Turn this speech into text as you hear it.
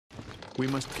We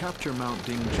must capture Mount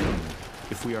Dingjun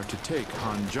if we are to take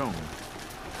Zhong.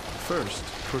 First,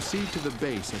 proceed to the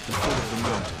base at the foot of the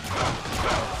mountain.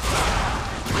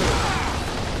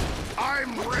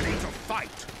 I'm ready to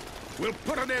fight. We'll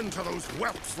put an end to those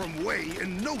whelps from Wei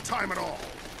in no time at all.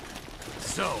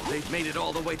 So, they've made it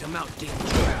all the way to Mount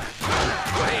Dingjun.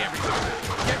 Hey,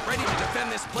 everyone! Get ready to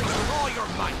defend this place with all your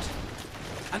might!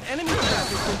 An enemy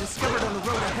trap has been discovered on the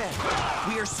road ahead.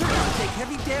 We are certain to take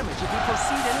heavy damage if we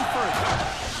proceed any further.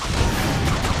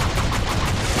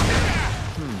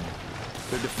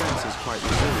 Their defense is quite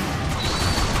resilient.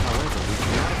 However, we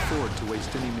cannot afford to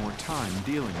waste any more time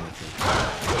dealing with it.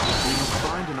 We must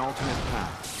find an alternate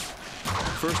path.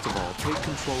 First of all, take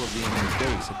control of the enemy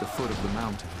base at the foot of the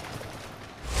mountain.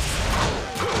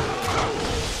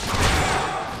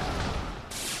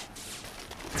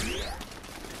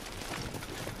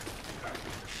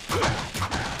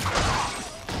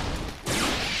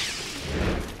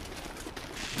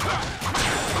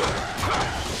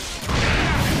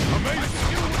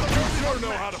 Know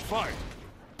how to fight.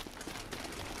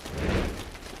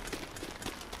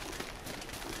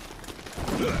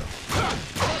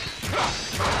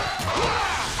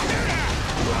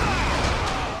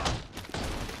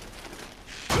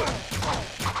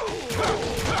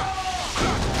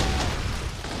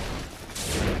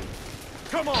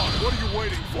 Come on, what are you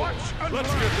waiting for?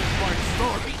 Let's get this fight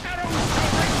started. The arrows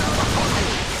will rain down upon you.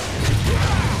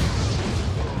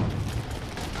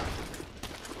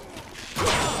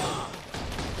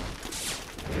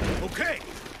 Okay,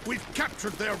 we've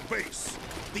captured their base.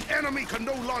 The enemy can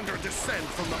no longer descend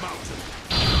from the mountain.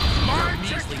 My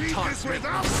technique is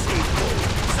without equal.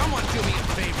 Someone do me a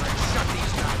favor and shut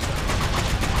these guys up.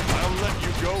 I'll let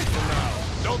you go for now.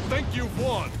 Don't think you've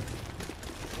won.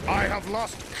 I have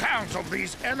lost count of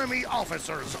these enemy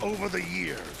officers over the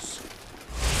years.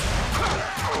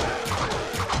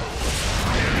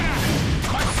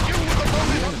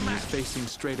 The enemy is facing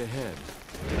straight ahead.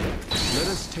 Let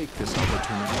us take this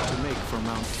opportunity to make for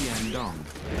Mount Tiandong.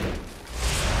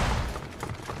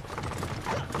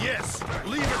 Yes,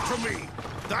 leave it to me.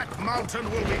 That mountain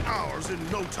will be ours in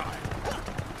no time.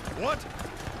 What?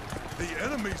 The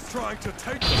enemy's trying to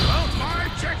take the mountain? My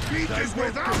technique is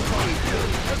without equal.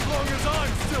 As long as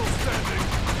I'm still standing.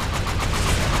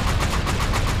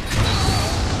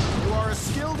 You are a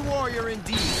skilled warrior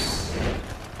indeed.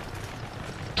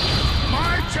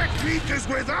 My technique is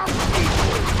without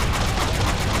equal.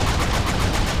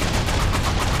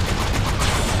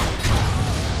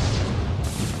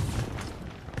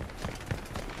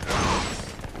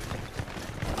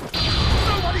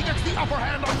 Nobody gets the upper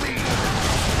hand on me.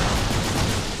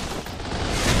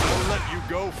 I'll let you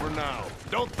go for now.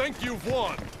 Don't think you've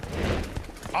won.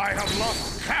 I have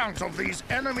lost count of these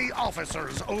enemy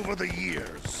officers over the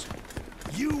years.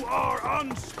 You are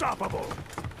unstoppable.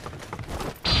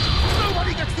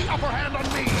 Nobody gets the upper hand on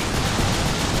me!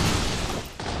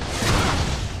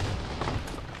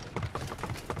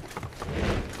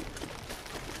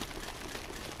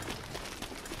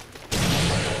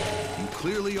 You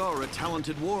clearly are a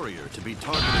talented warrior to be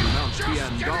targeting Mount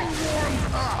Tiandong.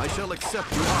 I shall accept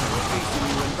the honor of facing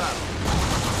you in battle.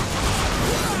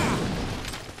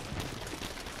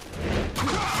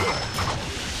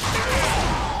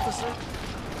 Officer,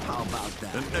 how about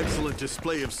that? An excellent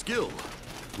display of skill.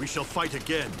 We shall fight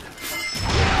again.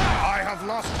 I have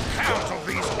lost count of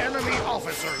these enemy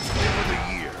officers over the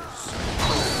years.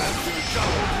 Master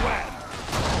Zhong Huang,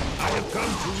 I have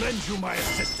come to lend you my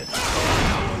assistance.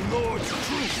 Our Lord's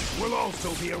troops will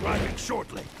also be arriving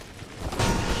shortly.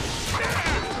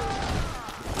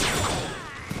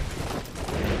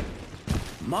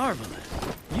 Marvelous.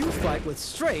 You fight with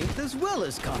strength as well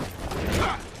as cunning.